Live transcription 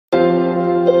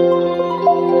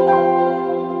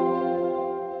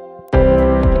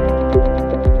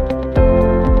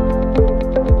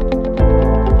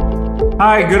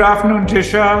Hi, good afternoon,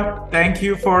 Tisha. Thank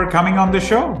you for coming on the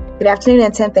show. Good afternoon,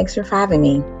 and Tim. Thanks for having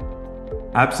me.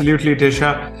 Absolutely,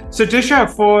 Tisha. So, Tisha,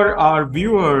 for our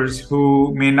viewers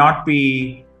who may not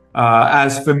be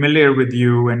as familiar with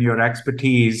you and your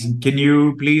expertise, can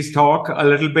you please talk a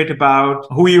little bit about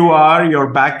who you are,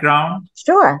 your background?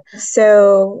 Sure.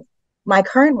 So, my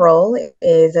current role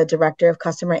is a director of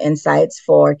customer insights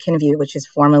for Kenvue, which is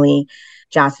formerly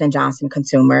Johnson& Johnson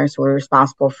Consumers. We're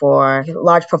responsible for a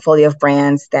large portfolio of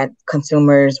brands that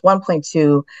consumers,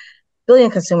 1.2 billion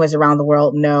consumers around the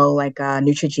world know, like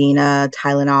Neutrogena,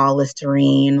 Tylenol,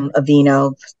 Listerine,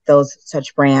 Aveeno, those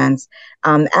such brands.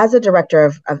 As a director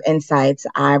of insights,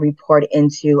 I report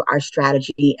into our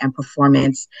strategy and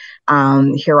performance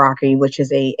hierarchy, which is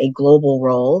a global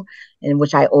role in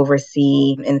which I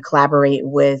oversee and collaborate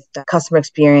with customer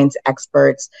experience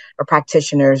experts or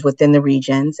practitioners within the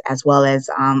regions, as well as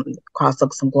across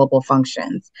some global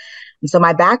functions. And so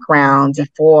my background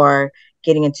before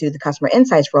getting into the customer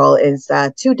insights role is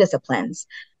two disciplines.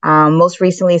 Most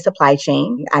recently, supply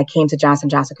chain. I came to Johnson&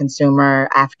 Johnson Consumer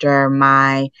after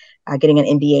my getting an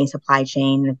MBA in supply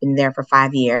chain. I've been there for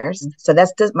 5 years. So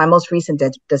that's my most recent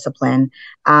discipline.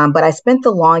 But I spent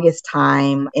the longest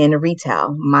time in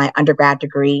retail. My undergrad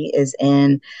degree is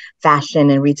in fashion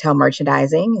and retail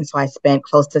merchandising. And so I spent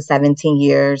close to 17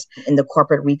 years in the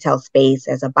corporate retail space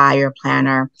as a buyer,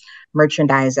 planner,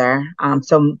 merchandiser.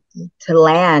 So to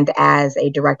land as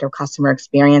a director of customer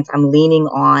experience, I'm leaning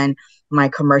on my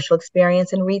commercial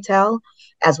experience in retail,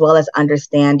 as well as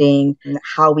understanding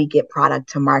how we get product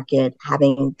to market,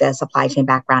 having the supply chain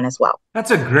background as well. That's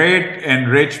a great and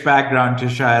rich background,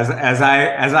 Tisha, as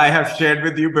I have shared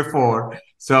with you before.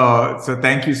 So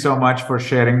thank you so much for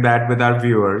sharing that with our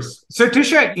viewers. So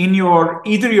Tisha, in your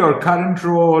either your current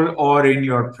role or in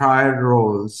your prior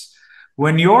roles,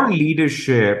 when your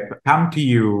leadership come to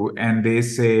you and they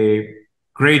say,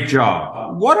 great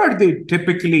job, what are they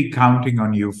typically counting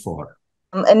on you for?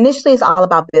 Initially, it's all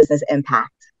about business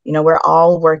impact. We're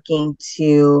all working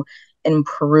to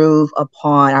improve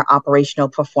upon our operational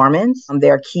performance.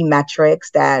 There are key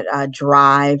metrics that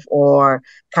drive or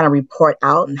kind of report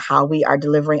out on how we are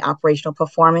delivering operational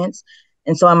performance.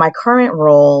 And so in my current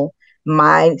role,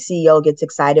 my CEO gets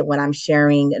excited when I'm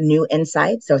sharing new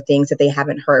insights or things that they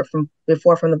haven't heard from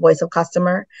before from the voice of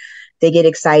customer. They get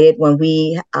excited when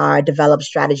we develop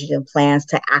strategies and plans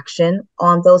to action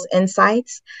on those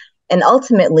insights. And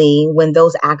ultimately, when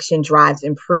those action drives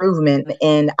improvement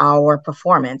in our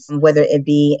performance, whether it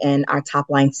be in our top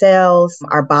line sales,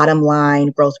 our bottom line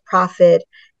gross profit,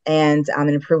 and an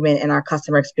improvement in our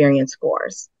customer experience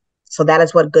scores. So that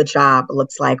is what good job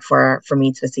looks like for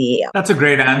me to the CEO. That's a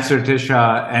great answer,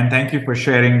 Tisha, and thank you for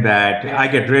sharing that. I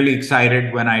get really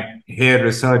excited when I hear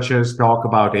researchers talk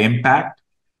about impact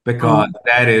because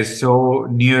that is so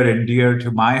near and dear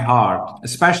to my heart,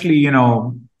 especially,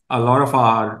 a lot of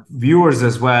our viewers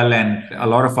as well, and a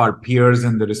lot of our peers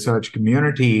in the research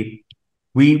community,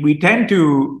 we tend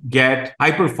to get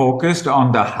hyper focused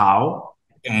on the how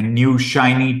and new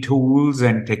shiny tools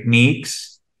and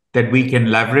techniques that we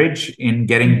can leverage in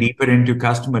getting deeper into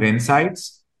customer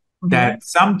insights. That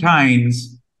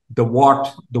sometimes the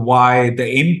what, the why, the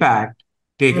impact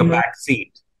take a back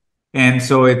seat. And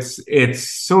so it's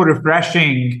so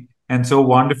refreshing and so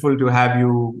wonderful to have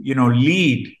you,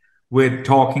 lead with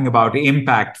talking about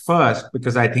impact first,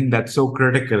 because I think that's so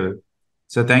critical.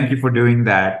 So thank you for doing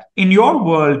that. In your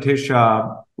world,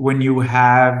 Tisha, when you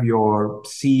have your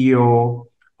CEO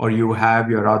or you have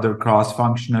your other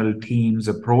cross-functional teams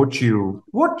approach you,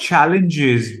 what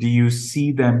challenges do you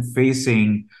see them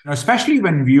facing, especially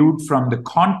when viewed from the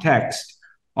context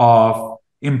of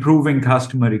improving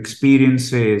customer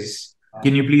experiences?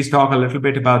 Can you please talk a little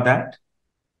bit about that?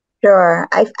 Sure.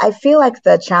 I feel like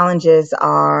the challenges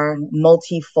are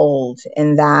multifold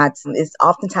in that it's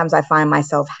oftentimes I find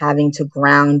myself having to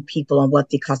ground people on what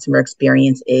the customer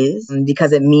experience is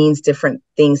because it means different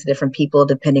things to different people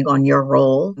depending on your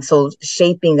role. So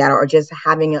shaping that or just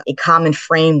having a common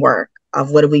framework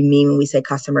of what do we mean when we say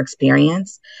customer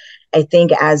experience. I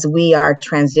think as we are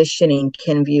transitioning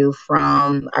Kenvue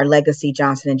from our legacy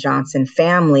Johnson & Johnson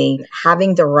family,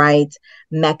 having the right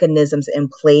mechanisms in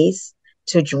place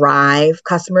to drive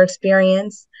customer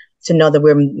experience, to know that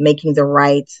we're making the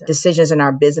right decisions in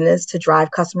our business to drive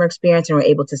customer experience, and we're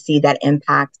able to see that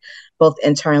impact both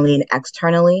internally and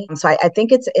externally. So I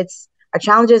think it's our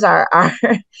challenges are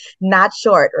not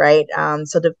short, right?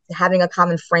 Having a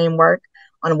common framework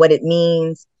on what it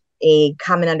means, a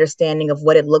common understanding of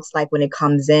what it looks like when it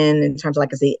comes in terms of like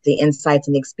the insights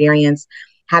and the experience,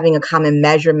 having a common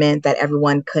measurement that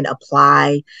everyone could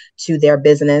apply to their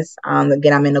business.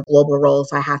 Again, I'm in a global role,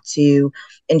 so I have to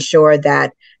ensure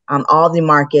that all the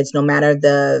markets, no matter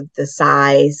the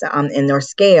size and their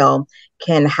scale,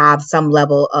 can have some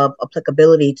level of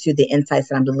applicability to the insights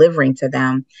that I'm delivering to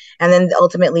them. And then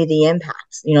ultimately the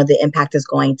impact, the impact is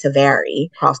going to vary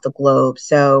across the globe.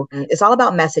 So it's all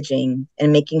about messaging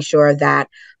and making sure that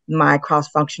my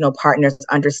cross-functional partners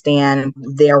understand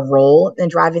their role in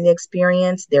driving the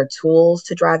experience, their tools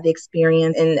to drive the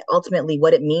experience, and ultimately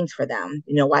what it means for them.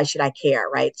 Why should I care,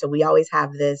 right? So we always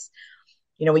have this,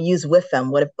 we use with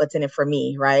them, what's in it for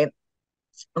me, right?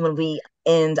 And when we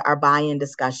end our buy-in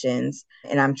discussions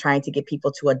and I'm trying to get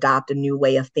people to adopt a new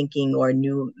way of thinking or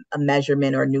a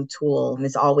measurement or a new tool, and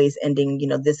it's always ending,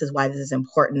 this is why this is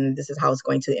important. This is how it's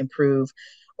going to improve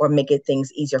or make it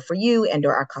things easier for you and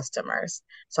or our customers.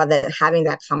 So that having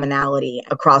that commonality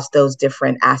across those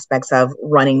different aspects of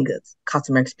running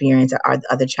customer experience are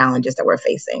the challenges that we're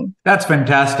facing. That's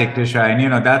fantastic, Tisha. And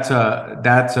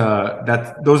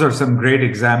those are some great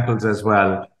examples as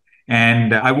well.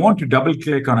 And I want to double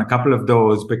click on a couple of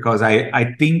those because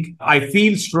I think I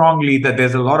feel strongly that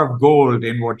there's a lot of gold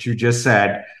in what you just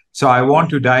said. So I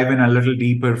want to dive in a little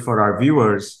deeper for our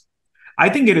viewers. I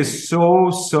think it is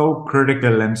so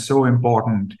critical and so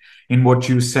important in what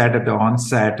you said at the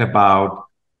onset about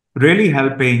really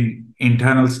helping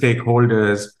internal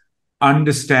stakeholders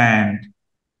understand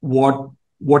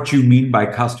what you mean by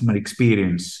customer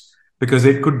experience, because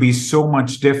it could be so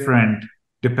much different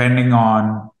depending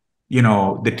on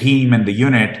the team and the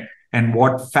unit and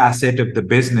what facet of the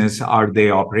business are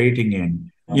they operating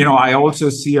in. I also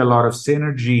see a lot of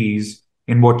synergies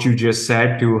in what you just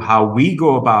said to how we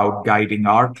go about guiding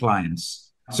our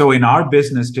clients. So in our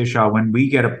business, Tisha, when we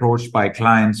get approached by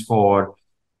clients for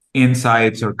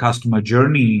insights or customer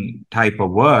journey type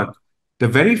of work, the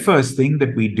very first thing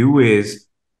that we do is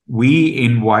we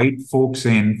invite folks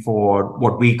in for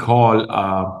what we call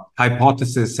a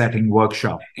hypothesis setting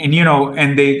workshop. And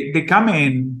they come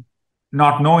in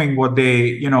not knowing what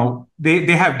they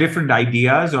have different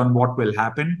ideas on what will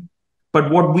happen. But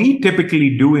what we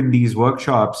typically do in these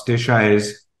workshops, Tisha,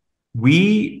 is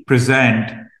we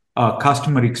present a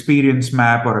customer experience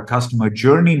map or a customer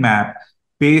journey map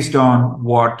based on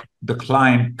what the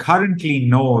client currently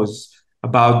knows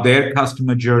about their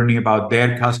customer journey, about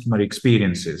their customer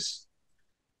experiences.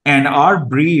 And our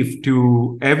brief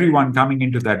to everyone coming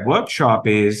into that workshop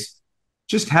is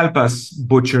just help us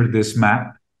butcher this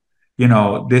map.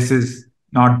 This is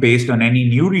not based on any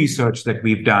new research that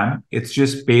we've done. It's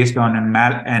just based on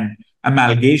an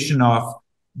amalgamation of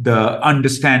the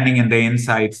understanding and the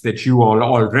insights that you all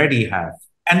already have.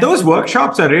 And those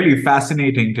workshops are really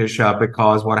fascinating, Tisha,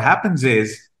 because what happens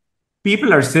is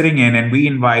people are sitting in and we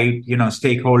invite,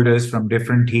 stakeholders from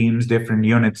different teams, different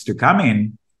units to come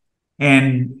in.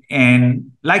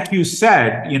 And like you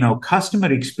said,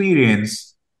 customer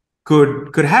experience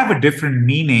could have a different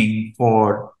meaning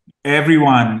for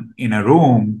everyone in a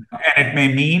room. And it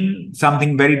may mean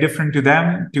something very different to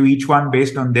them, to each one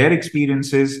based on their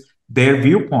experiences, their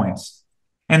viewpoints.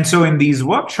 And so in these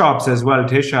workshops as well,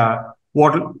 Tisha,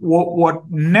 what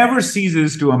never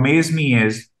ceases to amaze me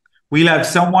is we'll have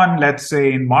someone, let's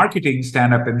say in marketing,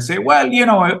 stand up and say, well,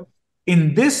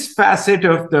 in this facet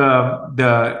of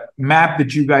the map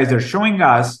that you guys are showing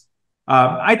us,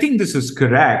 I think this is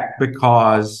correct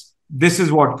because this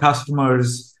is what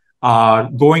customers are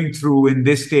going through in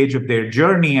this stage of their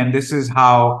journey. And this is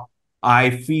how I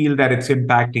feel that it's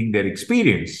impacting their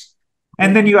experience.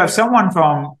 And then you have someone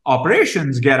from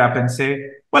operations get up and say,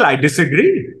 well, I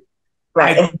disagree.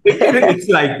 Right. I think it's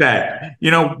like that.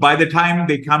 By the time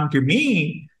they come to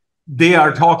me, they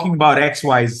are talking about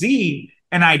XYZ,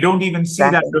 and I don't even see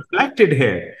that reflected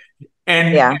here.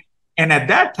 And at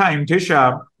that time,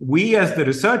 Tisha, we as the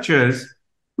researchers,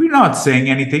 we're not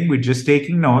saying anything, we're just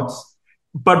taking notes.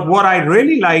 But what I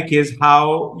really like is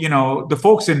how, the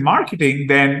folks in marketing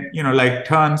then, like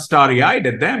turn starry-eyed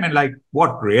at them and like,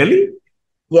 what, really?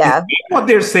 Yeah. Is that what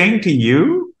they're saying to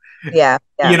you? Yeah.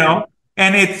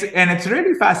 And it's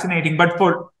really fascinating. But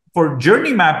for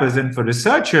journey mappers and for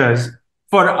researchers,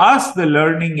 for us, the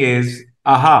learning is,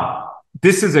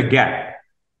 this is a gap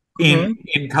in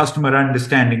customer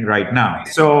understanding right now.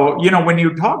 So, when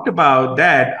you talked about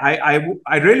that,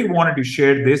 I really wanted to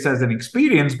share this as an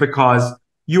experience because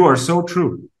you are so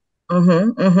true.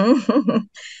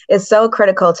 It's so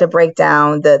critical to break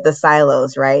down the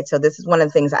silos, right? So this is one of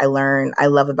the things I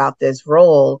love about this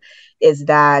role is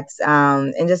that,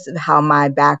 and just how my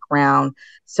background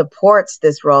supports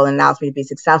this role and allows me to be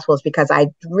successful, is because I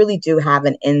really do have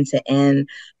an end-to-end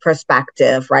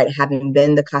perspective, right? Having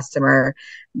been the customer,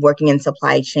 working in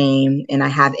supply chain, and I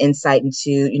have insight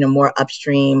into, more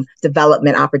upstream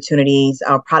development opportunities,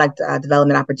 product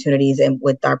development opportunities, and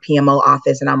with our PMO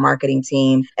office and our marketing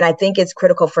team. And I think it's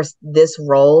critical for this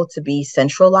role to be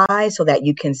centralized so that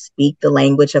you can speak the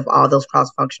language of all those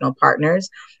cross-functional partners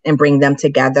and bring them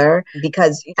together.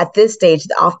 Because at this stage,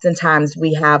 oftentimes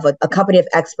we have a company of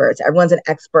experts. Everyone's an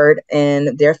expert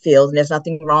in their field, and there's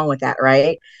nothing wrong with that,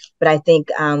 right? But I think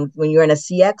when you're in a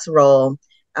CX role,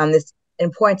 it's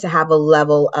important to have a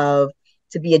level of,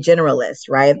 to be a generalist,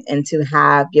 right? And to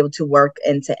be able to work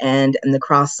end to end in the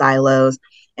cross silos,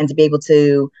 and to be able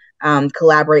to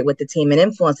collaborate with the team and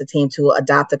influence the team to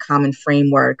adopt a common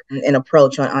framework and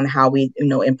approach on how we,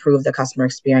 improve the customer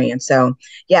experience. So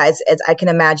yeah, it's I can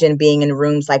imagine being in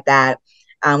rooms like that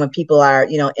when people are,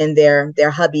 in their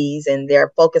hubbies and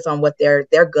they're focused on what they're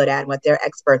good at, what their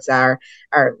experts are,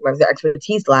 or where their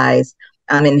expertise lies,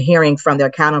 and hearing from their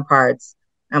counterparts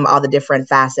all the different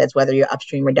facets, whether you're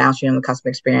upstream or downstream of the customer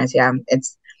experience. Yeah,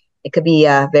 it could be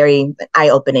a very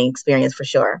eye-opening experience for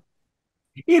sure.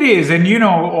 It is. And,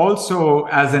 also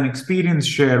as an experience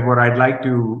share, what I'd like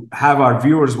to have our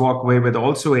viewers walk away with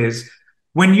also is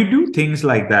when you do things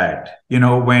like that,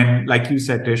 when, like you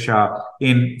said, Tisha,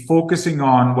 in focusing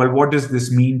on, well, what does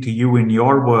this mean to you in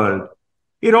your world?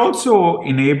 It also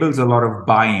enables a lot of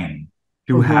buy-in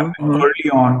to happen early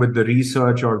on with the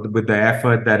research or with the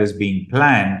effort that is being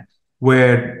planned,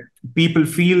 where people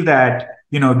feel that,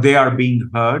 they are being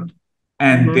heard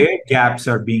and their gaps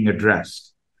are being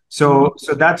addressed. So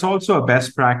that's also a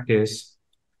best practice.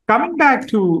 Coming back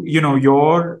to,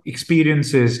 your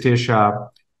experiences, Tisha,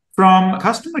 from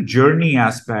customer journey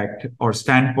aspect or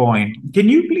standpoint, can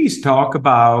you please talk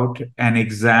about an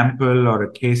example or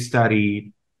a case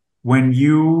study when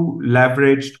you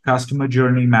leveraged customer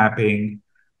journey mapping,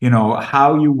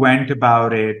 how you went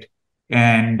about it,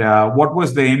 and what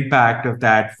was the impact of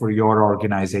that for your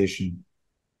organization?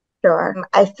 Sure.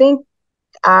 I think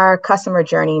our customer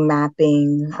journey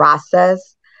mapping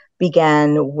process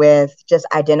began with just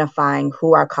identifying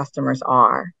who our customers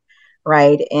are,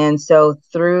 right? And so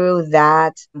through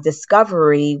that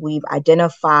discovery, we've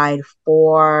identified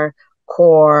 4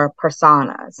 core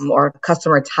personas or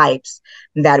customer types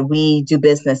that we do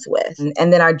business with.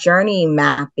 And then our journey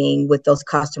mapping with those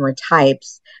customer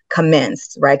types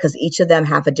commenced, right? Because each of them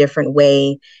have a different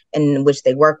way in which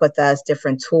they work with us,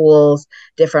 different tools,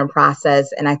 different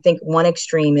process. And I think one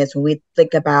extreme is when we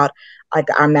think about like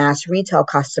our mass retail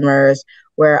customers,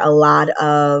 where a lot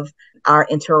of our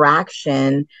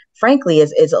interaction, frankly,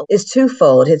 is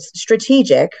twofold. It's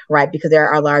strategic, right? Because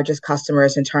they're our largest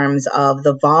customers in terms of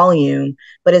the volume,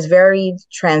 but it's very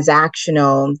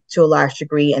transactional to a large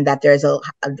degree, in that there's a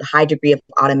high degree of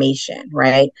automation,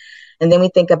 right? And then we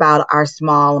think about our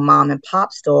small mom and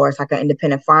pop stores, like our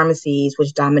independent pharmacies,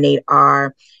 which dominate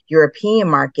our European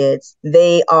markets.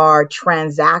 They are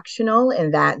transactional in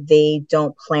that they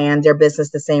don't plan their business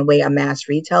the same way a mass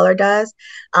retailer does.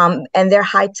 And they're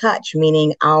high touch,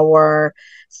 meaning our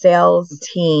sales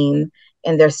team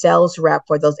and their sales rep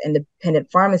for those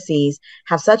independent pharmacies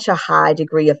have such a high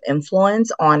degree of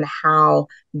influence on how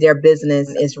their business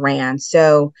is ran.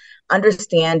 So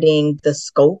understanding the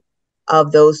scope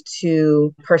of those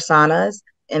 2 personas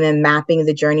and then mapping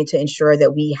the journey to ensure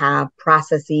that we have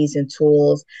processes and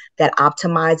tools that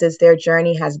optimizes their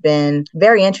journey has been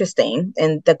very interesting.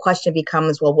 And the question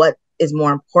becomes, well, what is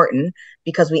more important,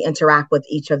 because we interact with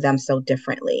each of them so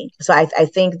differently. So I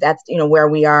think that's, where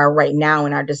we are right now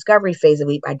in our discovery phase, that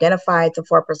we've identified the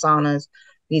 4 personas,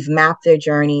 we've mapped their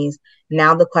journeys.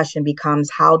 Now the question becomes,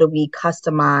 how do we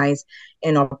customize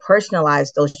and or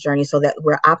personalize those journeys so that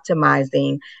we're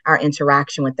optimizing our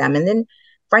interaction with them? And then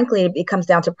frankly, it comes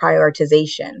down to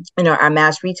prioritization. Our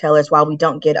mass retailers, while we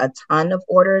don't get a ton of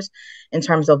orders in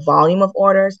terms of volume of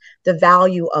orders, the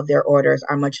value of their orders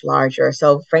are much larger.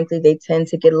 So frankly, they tend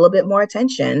to get a little bit more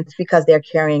attention because they're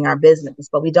carrying our business.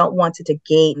 But we don't want to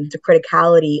negate the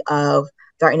criticality of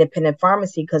our independent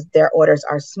pharmacy, because their orders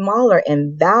are smaller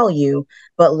in value,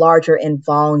 but larger in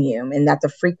volume, and that the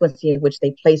frequency at which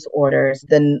they place orders,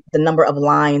 the number of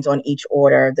lines on each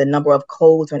order, the number of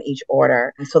codes on each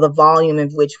order. And so the volume in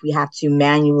which we have to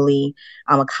manually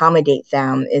accommodate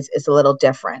them is a little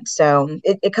different. So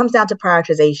it comes down to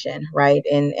prioritization, right?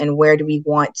 And where do we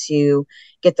want to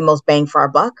get the most bang for our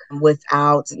buck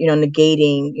without,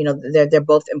 negating, they're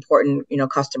both important,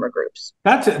 customer groups.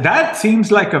 That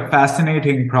seems like a fascinating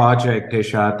fascinating project,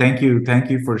 Tisha. Thank you. Thank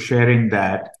you for sharing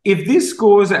that. If this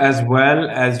goes as well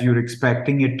as you're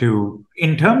expecting it to,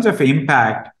 in terms of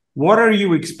impact, what are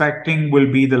you expecting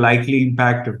will be the likely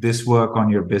impact of this work on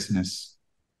your business?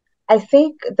 I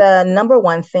think the number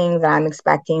one thing that I'm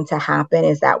expecting to happen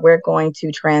is that we're going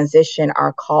to transition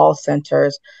our call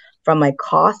centers from a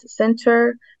cost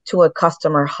center to a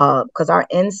customer hub because our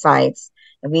insights,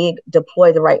 and we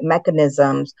deploy the right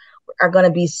mechanisms, are going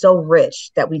to be so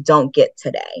rich that we don't get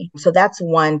today. So that's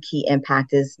one key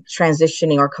impact is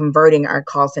transitioning or converting our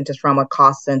call centers from a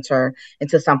cost center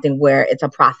into something where it's a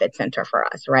profit center for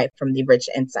us, right? From the rich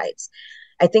insights.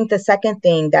 I think the second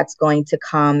thing that's going to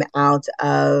come out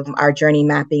of our journey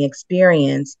mapping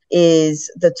experience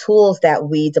is the tools that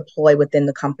we deploy within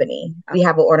the company. We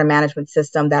have an order management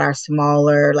system that our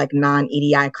smaller, like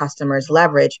non-EDI customers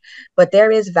leverage, but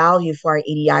there is value for our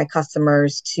EDI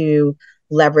customers to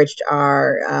leverage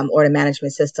our order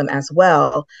management system as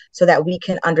well so that we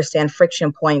can understand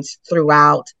friction points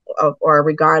throughout or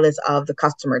regardless of the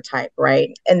customer type,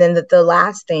 right? And then the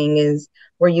last thing is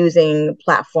we're using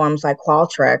platforms like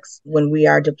Qualtrics when we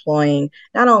are deploying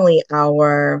not only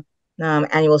our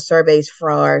annual surveys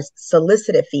for our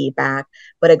solicited feedback,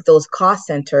 but at those cost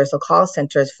centers, so call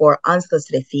centers for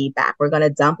unsolicited feedback. We're going to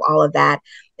dump all of that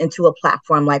into a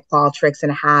platform like Qualtrics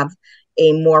and have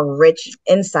a more rich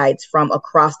insights from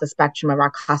across the spectrum of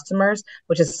our customers,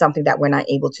 which is something that we're not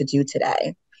able to do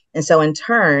today. And so in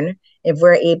turn, if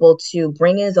we're able to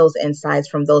bring in those insights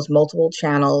from those multiple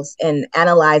channels and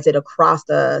analyze it across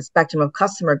the spectrum of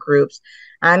customer groups,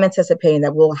 I'm anticipating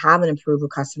that we'll have an improved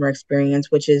customer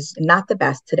experience, which is not the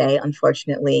best today,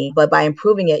 unfortunately. But by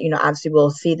improving it, obviously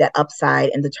we'll see that upside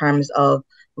in the terms of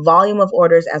volume of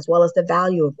orders as well as the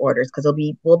value of orders because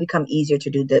will become easier to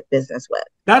do the business with.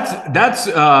 That's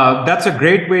a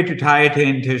great way to tie it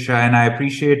in, Tisha, and I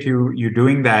appreciate you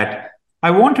doing that.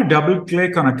 I want to double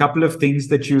click on a couple of things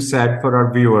that you said for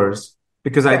our viewers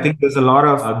because I think there's a lot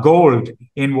of gold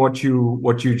in what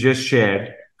you just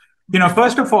shared.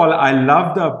 First of all, I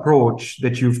love the approach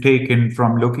that you've taken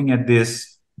from looking at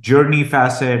this journey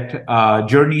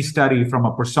study from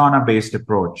a persona-based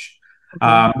approach.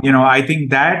 I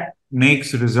think that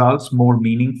makes results more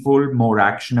meaningful, more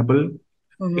actionable.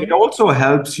 It also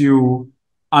helps you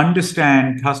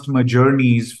understand customer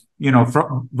journeys,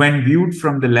 when viewed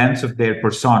from the lens of their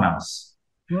personas.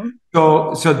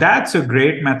 So that's a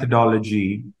great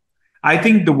methodology. I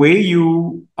think the way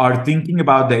you are thinking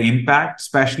about the impact,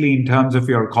 especially in terms of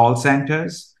your call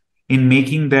centers, in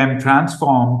making them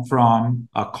transform from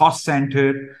a cost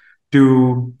center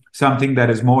to something that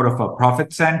is more of a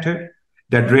profit center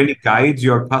that really guides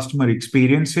your customer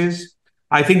experiences,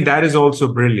 I think that is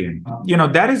also brilliant.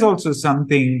 That is also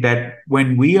something that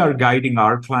when we are guiding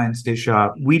our clients,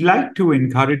 Tisha, we like to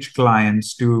encourage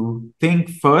clients to think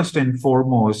first and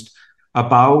foremost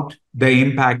about the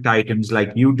impact items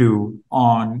like you do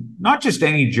on not just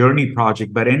any journey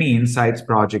project, but any insights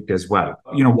project as well.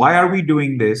 Why are we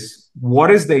doing this?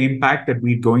 What is the impact that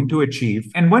we're going to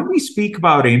achieve? And when we speak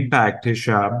about impact,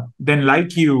 Tisha, then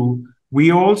like you,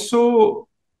 we also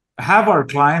have our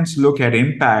clients look at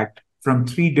impact from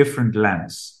three different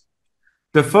lenses.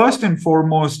 The first and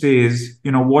foremost is,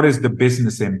 what is the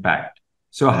business impact?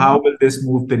 So how will this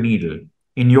move the needle?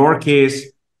 In your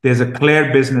case, there's a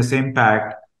clear business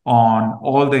impact on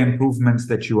all the improvements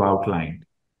that you outlined.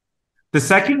 The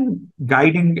second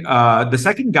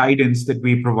guidance that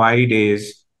we provide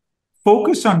is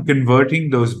focus on converting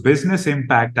those business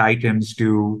impact items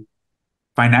to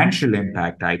financial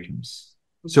impact items.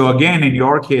 So again, in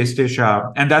your case,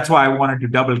 Tisha, and that's why I wanted to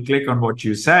double click on what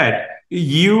you said,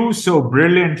 you so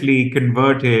brilliantly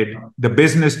converted the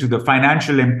business to the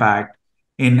financial impact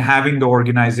in having the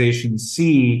organization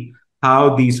see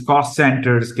how these cost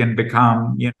centers can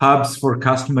become hubs for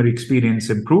customer experience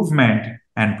improvement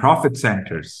and profit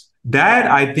centers. That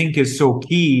I think is so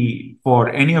key for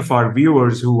any of our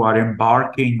viewers who are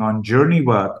embarking on journey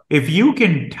work. If you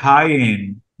can tie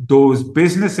in those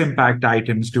business impact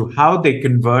items to how they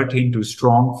convert into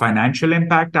strong financial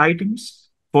impact items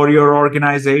for your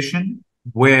organization,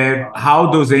 where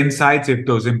how those insights, if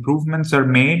those improvements are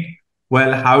made,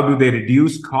 well, how do they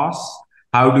reduce costs?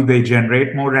 How do they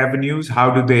generate more revenues? How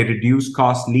do they reduce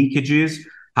cost leakages?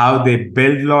 How they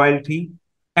build loyalty?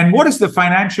 And what is the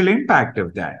financial impact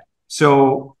of that?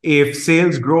 So if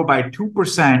sales grow by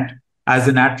 2%, as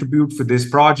an attribute for this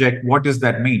project, what does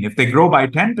that mean? If they grow by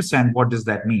 10%, what does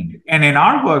that mean? And in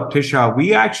our work, Tisha,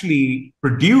 we actually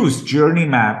produce journey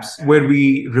maps where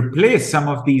we replace some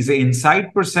of these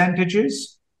insight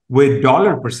percentages with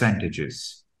dollar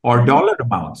percentages or dollar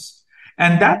amounts.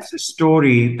 And that's a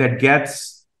story that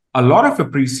gets a lot of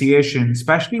appreciation,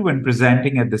 especially when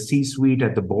presenting at the C suite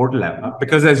at the board level.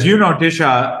 Because as you know,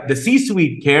 Tisha, the C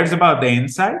suite cares about the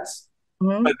insights,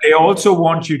 but they also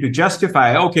want you to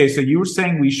justify, okay, so you're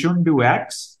saying we shouldn't do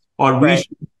X or we Right.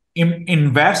 should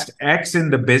invest X in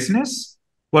the business.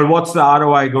 Well, what's the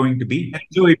ROI going to be? And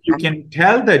so if you can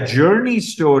tell the journey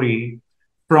story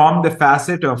from the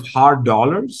facet of hard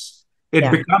dollars, it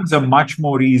Yeah. becomes a much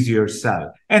more easier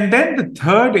sell. And then the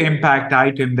third impact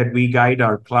item that we guide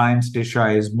our clients,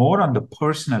 Tisha, is more on the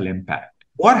personal impact.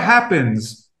 What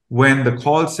happens when the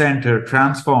call center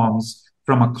transforms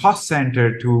from a cost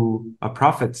center to a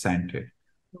profit center?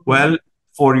 Well,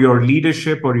 for your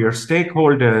leadership or your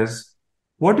stakeholders,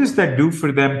 what does that do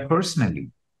for them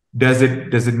personally? Does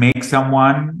it make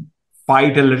someone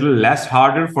fight a little less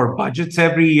harder for budgets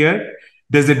every year?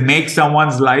 Does it make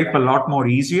someone's life a lot more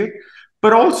easier?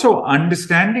 But also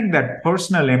understanding that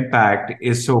personal impact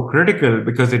is so critical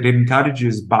because it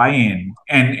encourages buy-in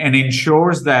and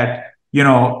ensures that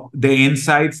the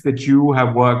insights that you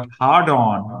have worked hard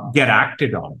on get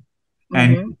acted on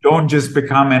and Mm-hmm. don't just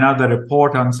become another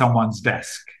report on someone's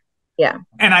desk. Yeah.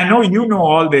 And I know you know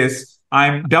all this.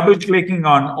 I'm double clicking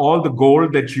on all the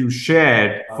gold that you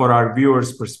shared for our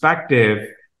viewers' perspective,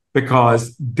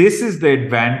 because this is the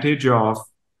advantage of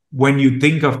when you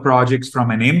think of projects from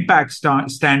an impact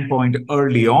standpoint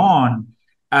early on,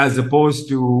 as opposed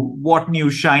to what new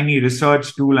shiny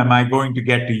research tool am I going to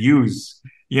get to use,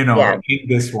 Yeah. in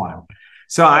this one.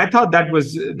 So I thought that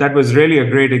was really a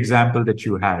great example that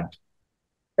you had.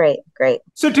 Great. Great.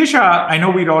 So, Tisha, I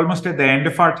know we're almost at the end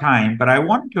of our time, but I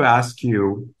wanted to ask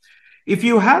you if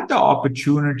you had the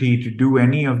opportunity to do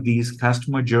any of these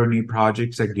customer journey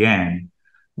projects again,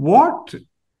 what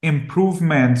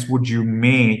improvements would you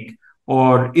make?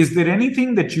 Or is there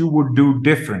anything that you would do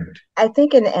different? I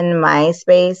think in my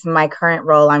space, my current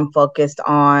role, I'm focused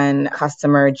on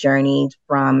customer journeys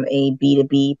from a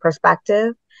B2B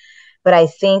perspective. But I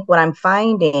think what I'm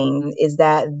finding is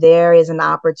that there is an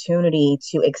opportunity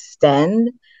to extend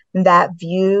that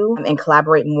view and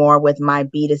collaborate more with my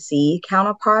B2C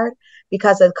counterpart,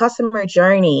 because the customer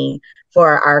journey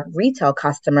for our retail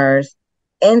customers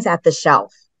ends at the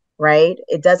shelf, right?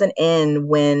 It doesn't end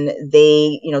when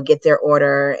they, get their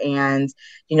order and,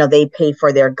 they pay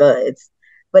for their goods.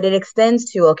 But it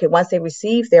extends to, okay, once they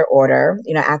receive their order,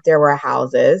 at their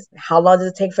warehouses, how long does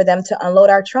it take for them to unload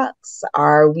our trucks?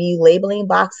 Are we labeling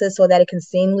boxes so that it can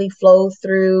seamlessly flow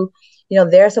through,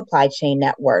 their supply chain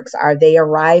networks? Are they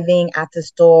arriving at the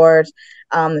stores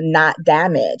not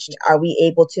damaged? Are we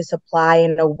able to supply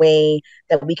in a way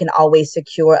that we can always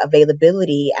secure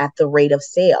availability at the rate of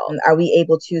sale? Are we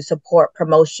able to support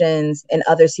promotions and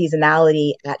other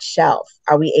seasonality at shelf?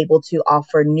 Are we able to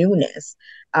offer newness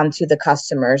to the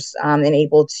customers and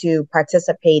able to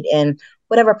participate in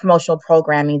whatever promotional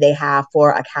programming they have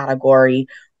for a category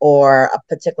or a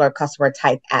particular customer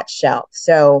type at shelf?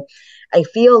 So I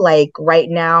feel like right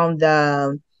now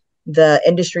the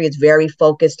industry is very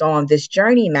focused on this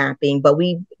journey mapping, but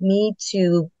we need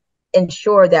to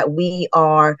ensure that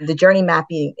the journey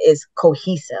mapping is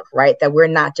cohesive, right? That we're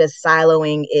not just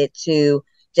siloing it to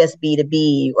just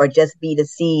B2B or just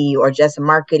B2C or just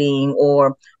marketing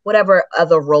or whatever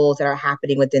other roles that are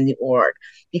happening within the org.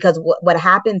 Because what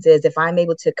happens is if I'm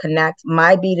able to connect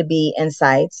my B2B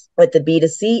insights with the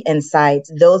B2C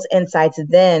insights, those insights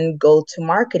then go to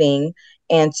marketing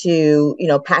and to,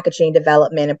 packaging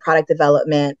development and product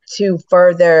development to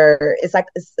further, it's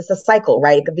a cycle,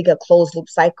 right? It could be a closed loop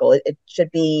cycle. It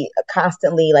should be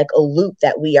constantly like a loop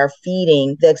that we are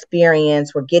feeding the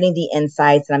experience. We're getting the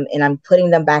insights and I'm putting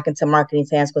them back into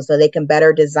marketing's hands so they can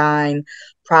better design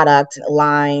product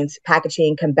lines.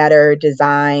 Packaging can better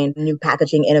design new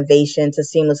packaging innovation to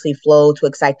seamlessly flow to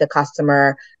excite the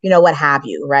customer, what have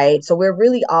you, right? So we're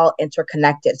really all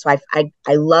interconnected. So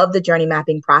I love the journey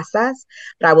mapping process,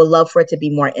 but I would love for it to be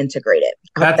more integrated.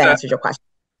 I hope that answers your question.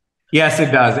 Yes,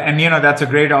 it does. And, that's a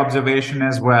great observation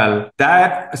as well.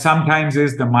 That sometimes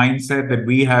is the mindset that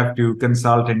we have to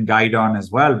consult and guide on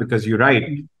as well, because you're right,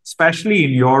 especially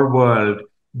in your world,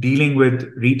 dealing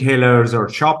with retailers or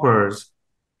shoppers,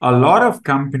 a lot of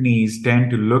companies tend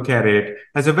to look at it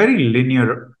as a very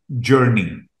linear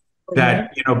journey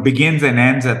that begins and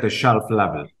ends at the shelf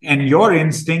level. And your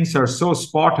instincts are so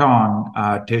spot on,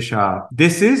 Tisha.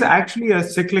 This is actually a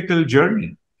cyclical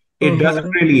journey. It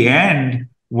doesn't really end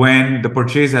when the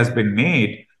purchase has been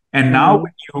made. And now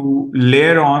when you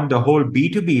layer on the whole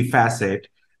B2B facet,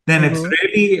 then it's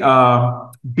really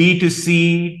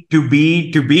B2C to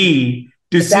B to B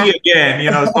to C again.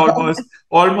 It's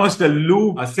almost a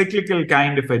loop, a cyclical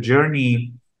kind of a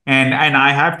journey. And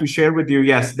I have to share with you,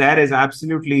 yes, that is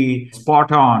absolutely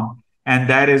spot on. And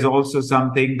that is also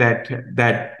something that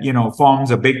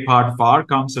forms a big part of our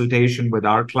consultation with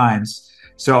our clients.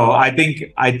 So I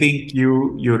think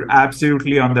you're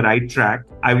absolutely on the right track.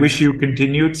 I wish you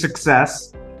continued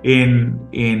success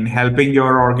in helping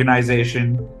your organization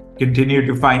continue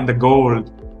to find the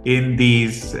gold in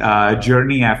these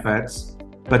journey efforts.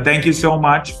 But thank you so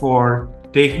much for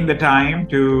taking the time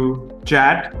to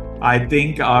chat. I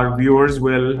think our viewers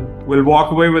will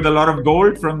walk away with a lot of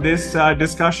gold from this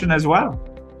discussion as well.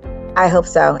 I hope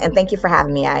so. And thank you for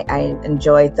having me. I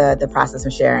enjoyed the process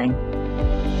of sharing.